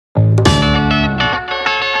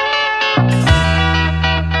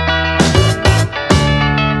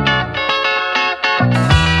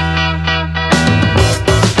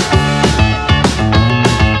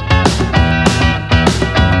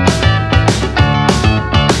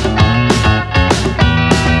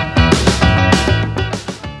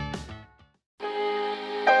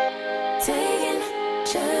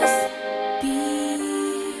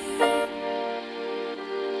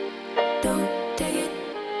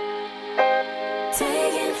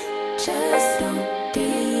Just don't be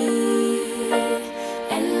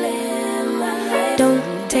and live my life. Don't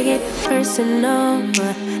take it personal,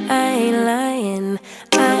 I ain't lying.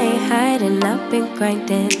 I ain't hiding, I've been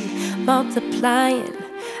grinding, multiplying.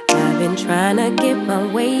 I've been trying to get my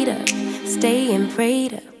weight up, staying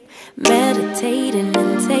prayed up, meditating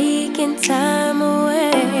and taking time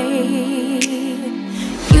away.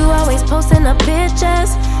 You always posting up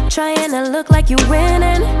pictures, trying to look like you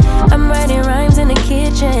winning. I'm writing rhymes in the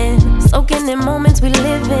kitchen, soaking in moments we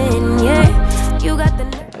live in, yeah. You got the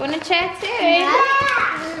nerve. You wanna chat too? Yeah.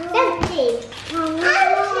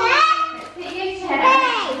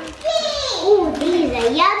 Oh, these are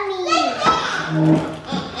yummy.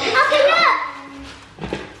 Okay, look.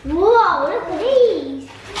 Whoa, look at these.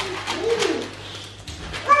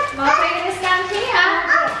 Mark, are you gonna stand here?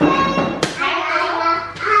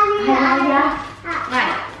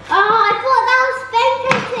 Right. Oh, I thought that was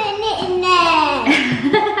Spencer putting it in there.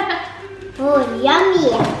 Oh, yummy.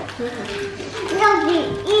 No,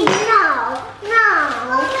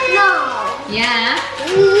 Yeah.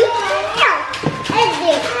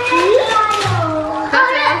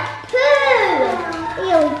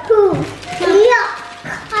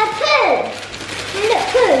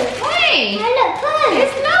 Hey,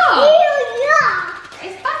 it's not.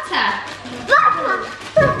 It's butter.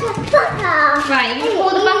 Right, you gonna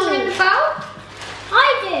pour the butter in the bowl? I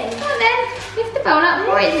do. Come on then, lift the bowl up,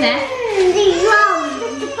 pour it in there.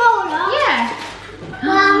 Lift the bowl up? Yeah.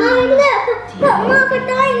 Mummy, look a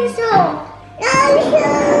dinosaur. I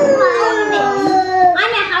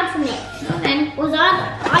know how to mix. Come on then.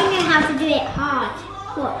 I know how to do it hard.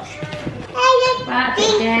 Watch. That's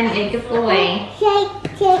it, gently, good boy. Shake.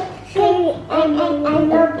 Good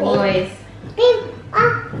boys.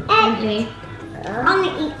 Gently. I'm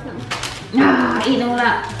gonna eat some. Ah, eat them all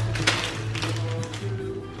up.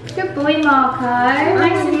 Good boy, Marco.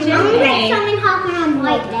 Nice and I'm gonna gently. put some in half and I'll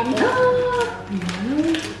wipe them.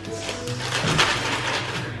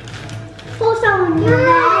 Pour some on your head.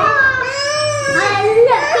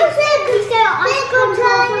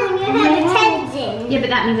 Yeah, but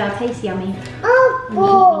that means I'll taste yummy. Oh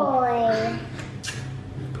boy.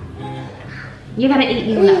 You gotta eat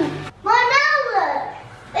these up. Well, now look.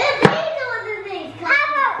 If these are the things, how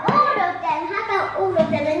about all of them? How about all of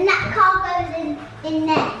them? And that car goes in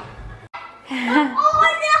there. Oh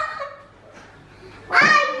no! I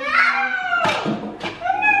know!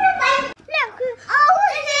 Look! Oh,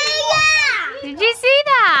 Did you see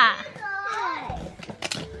that?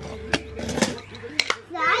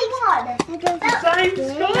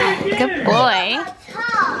 Good boy.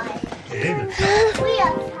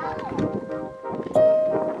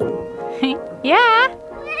 Yeah.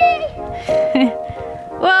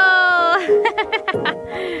 Whoa.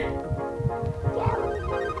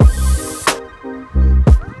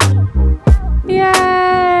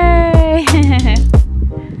 Yay.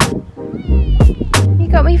 You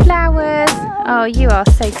got me flowers. Oh, you are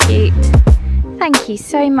so cute. Thank you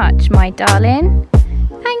so much, my darling.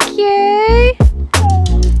 Thank you.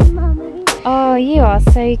 Oh, you are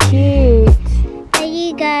so cute. There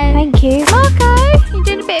you go. Thank you. Marco, you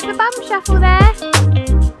did a bit of a bum shuffle there.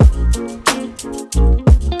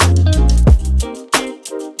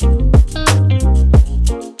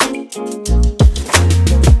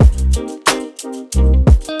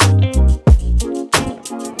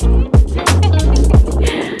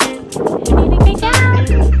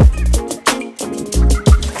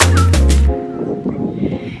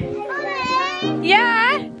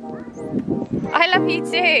 Yeah, I love you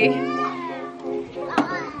too.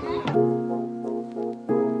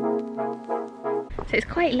 So it's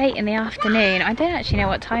quite late in the afternoon. I don't actually know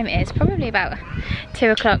what time it is. Probably about 2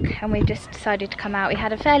 o'clock, and we've just decided to come out. We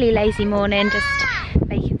had a fairly lazy morning, just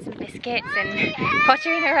making some biscuits and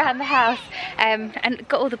pottering around the house, and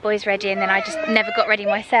got all the boys ready, and then I just never got ready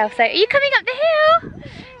myself. So are you coming up the hill?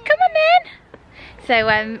 Come on then. So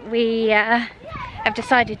we have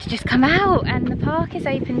decided to just come out, and the park is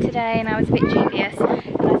open today, and I was a bit dubious and I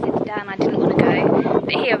said to Dan I didn't want to go,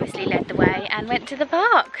 but he obviously led the way and went to the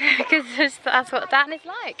park because that's what Dan is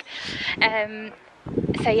like.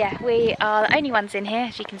 So yeah, we are the only ones in here.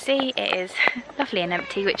 As you can see, it is lovely and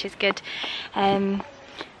empty, which is good, but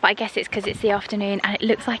I guess it's because it's the afternoon and it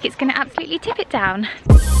looks like it's going to absolutely tip it down.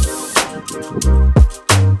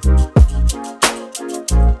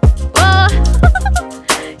 Whoa!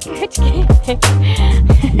 Good kid.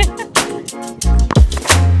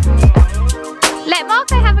 Let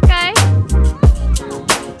Marco have a go.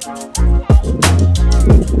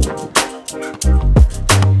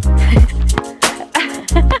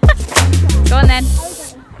 Go on then.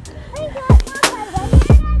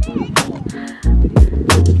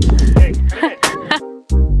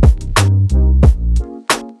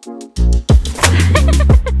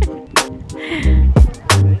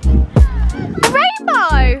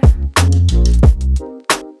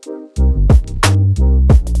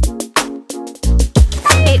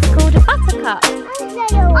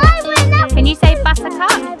 buttercup? Can you say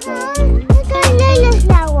buttercup?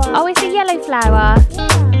 Oh, it's a yellow flower.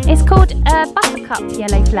 It's called a buttercup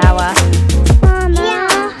yellow flower.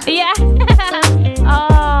 Yeah.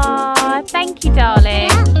 Oh, thank you,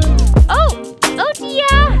 darling. Oh, oh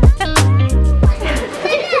dear.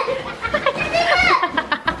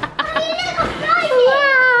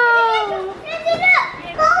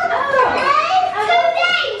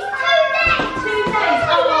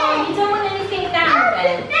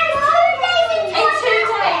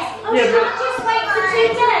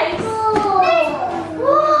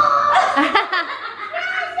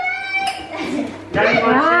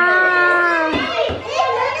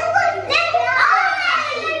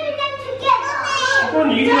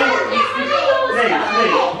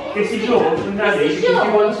 This is yours from Daddy. Did you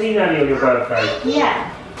want to see Nanny on your birthday? Yeah.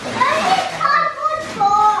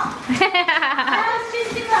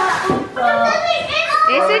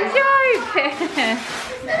 It's a joke.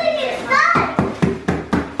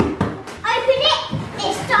 Open it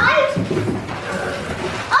this side.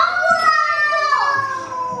 Oh!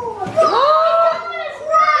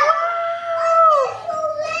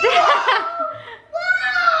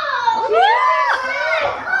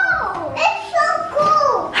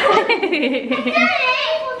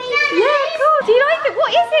 Yeah, cool. Do you like it?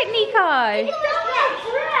 What is it, Nico?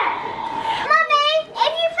 Mummy,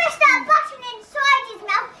 if you press that button inside his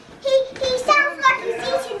mouth, he sounds like he's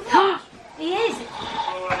eating fish. He is.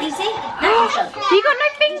 He's eating. You got no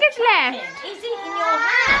fingers left. He's eating your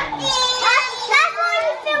hand. That's why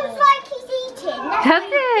he feels like he's eating. Does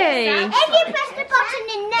he? If you press the button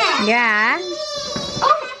in there. Yeah.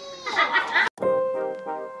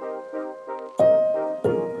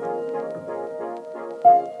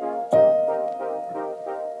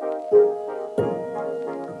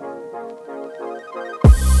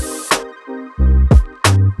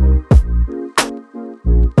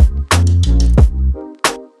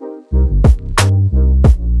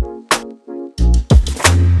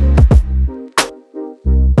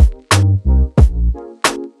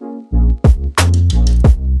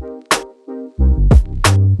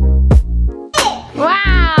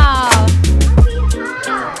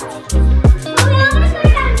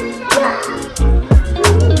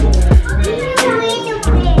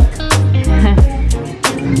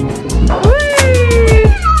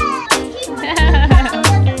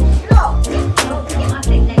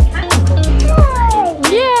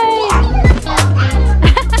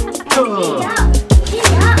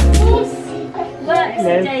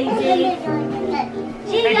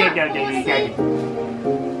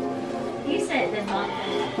 You said then, Martha.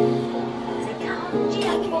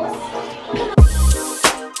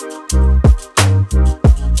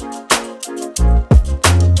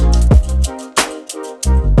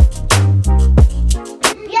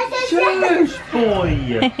 Shush, boy!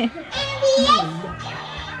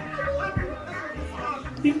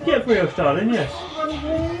 You can get 3 else, darling, yes.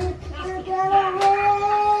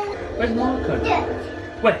 Where's Marco?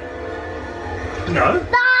 Where? No?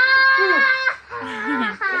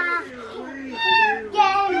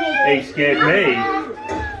 He scared me.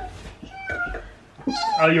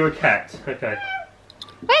 Oh, you're a cat. Okay.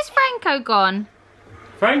 Where's Franco gone?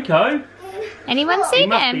 Franco? Anyone He seen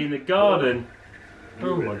must him? be in the garden.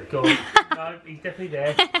 Oh my god. No, he's definitely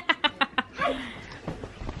there.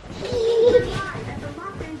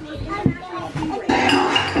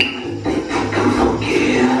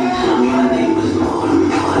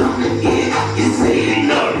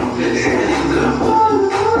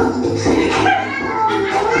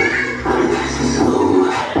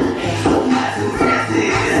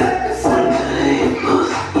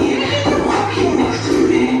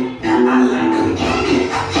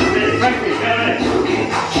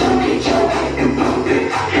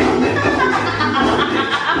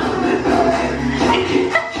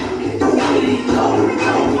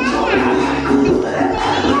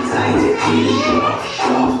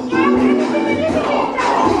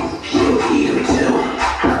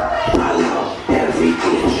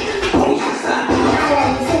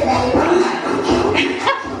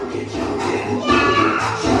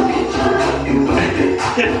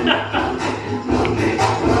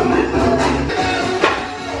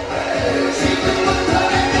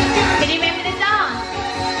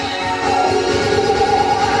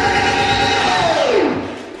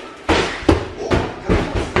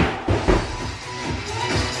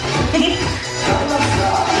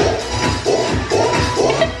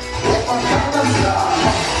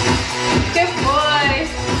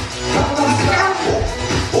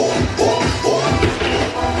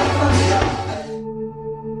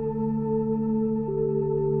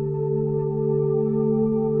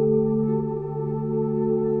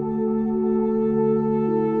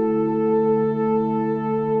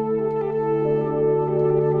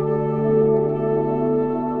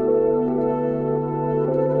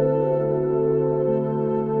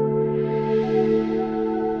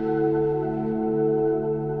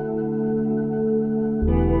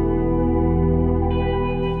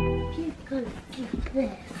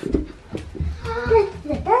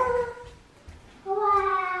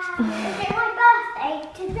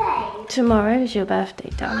 Tomorrow is your birthday,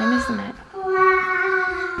 darling, isn't it?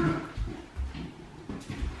 Wow.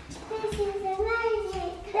 This is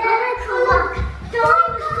amazing.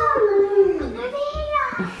 Look,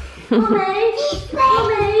 Mommy,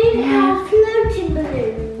 Yeah. floating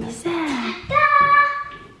balloons. Is there?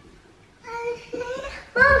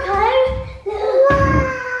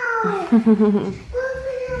 Wow.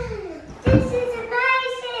 This is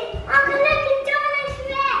amazing. Uncle, look, it's Donald's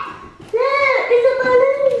red. Look, it's a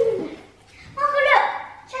balloon. Uncle, look.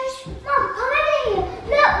 Mom, come in here.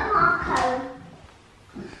 Look, Marco.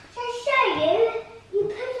 Just show you. You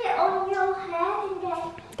put it on your head and then...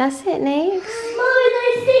 That's it, Nick. Mommy,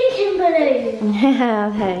 those thinking balloons.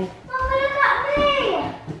 Yeah, okay. Mama, look at me!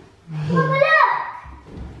 Mama, look!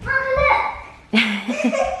 Mama, look!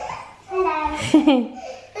 Hello.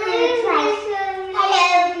 Hello.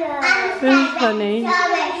 That's funny.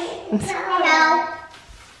 Hello.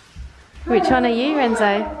 Which one are you,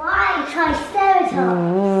 Renzo? Why? Triceratops.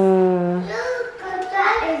 Oh. Look at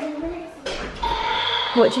that.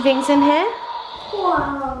 Is What do you think's in here?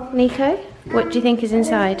 Whoa. Nico? What do you think is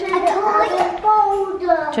inside? A toy boulder. Do you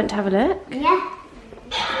want to have a look? Yeah.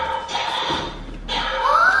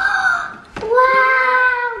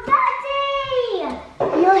 Wow, Daddy!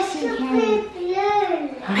 You're so blue.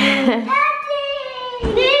 Daddy!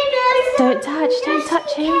 Don't touch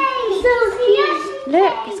him. So cute.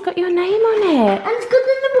 Look, it's got your name on it. And it's got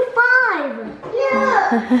the number 5.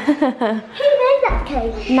 Yeah. Who made that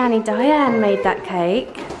cake? Nanny Diane made that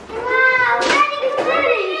cake. Wow, Nanny's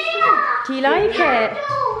really. Do you like it?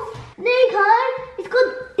 Nico,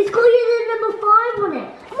 it's got your number 5 on it.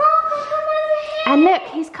 Mom, come over here. And look,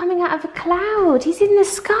 he's coming out of a cloud. He's in the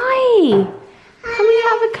sky. Coming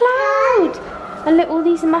out of a cloud. And look, all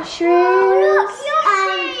these mushrooms. Look,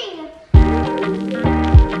 Yoshi.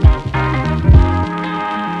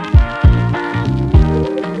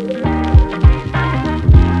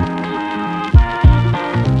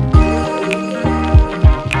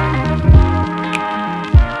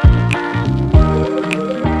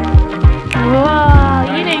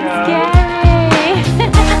 Whoa, you look scary.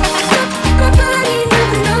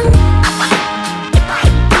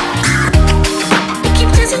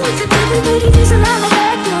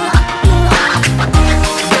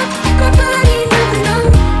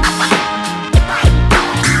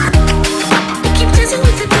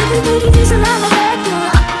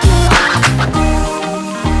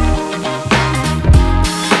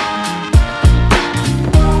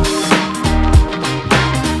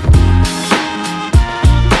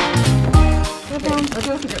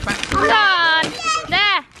 Done.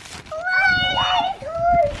 There.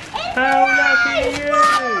 How lucky are you?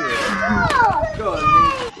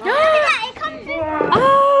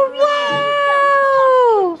 Oh, wow.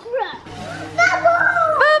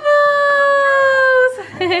 Bubbles.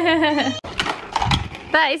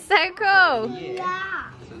 That is so cool.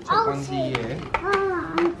 Once a year.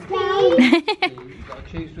 You've got to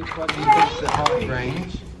choose which one you think the hot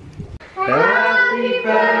range. Happy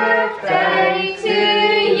birthday to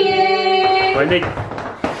you. Right, Nick.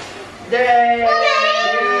 Yay!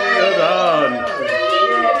 Well done.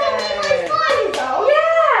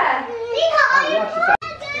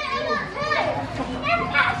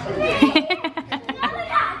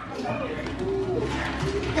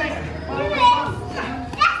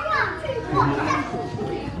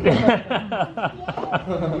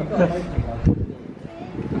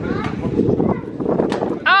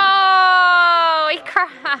 Oh, he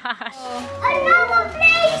crashed. Another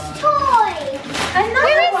place toy. Who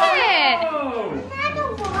is it? Another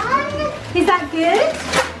one. Is that good?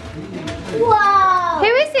 Whoa. Who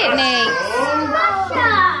is it, Nick?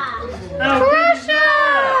 Russia. Russia.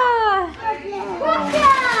 Russia.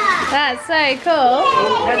 That's so cool.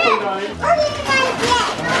 What is that?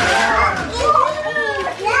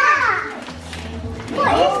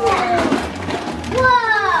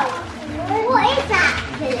 Whoa! What is that,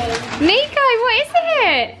 actually? Nico, what is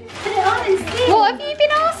it? Put it on and see. What have you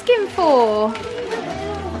been asking for?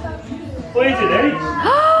 What is it, Nick?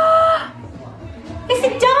 It's a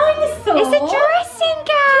dinosaur. It's a dressing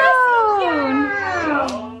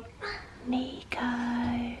gown. Nico.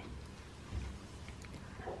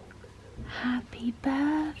 Happy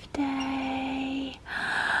birthday.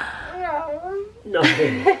 No.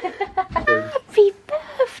 Happy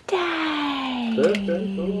birthday. Birthday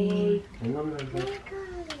boy. Hang on,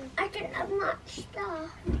 I don't have much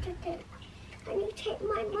stuff to do. Can you take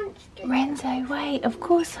my monster? Renzo, wait. Of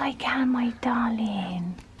course I can, my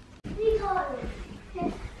darling. Nico,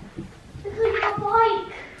 look at your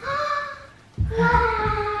bike. Wow.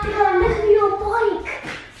 Nico, look at your bike.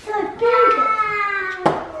 So big.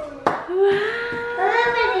 Wow.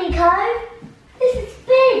 Remember, Nico?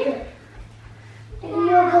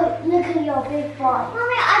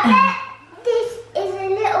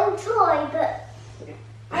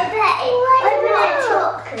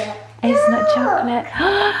 It's not chocolate.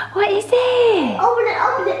 What is it? Open it,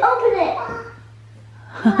 open it, open it.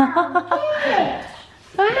 Wow.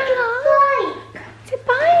 Bike. It's a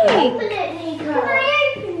bike. Open it, Nico. Can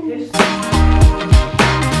I open it?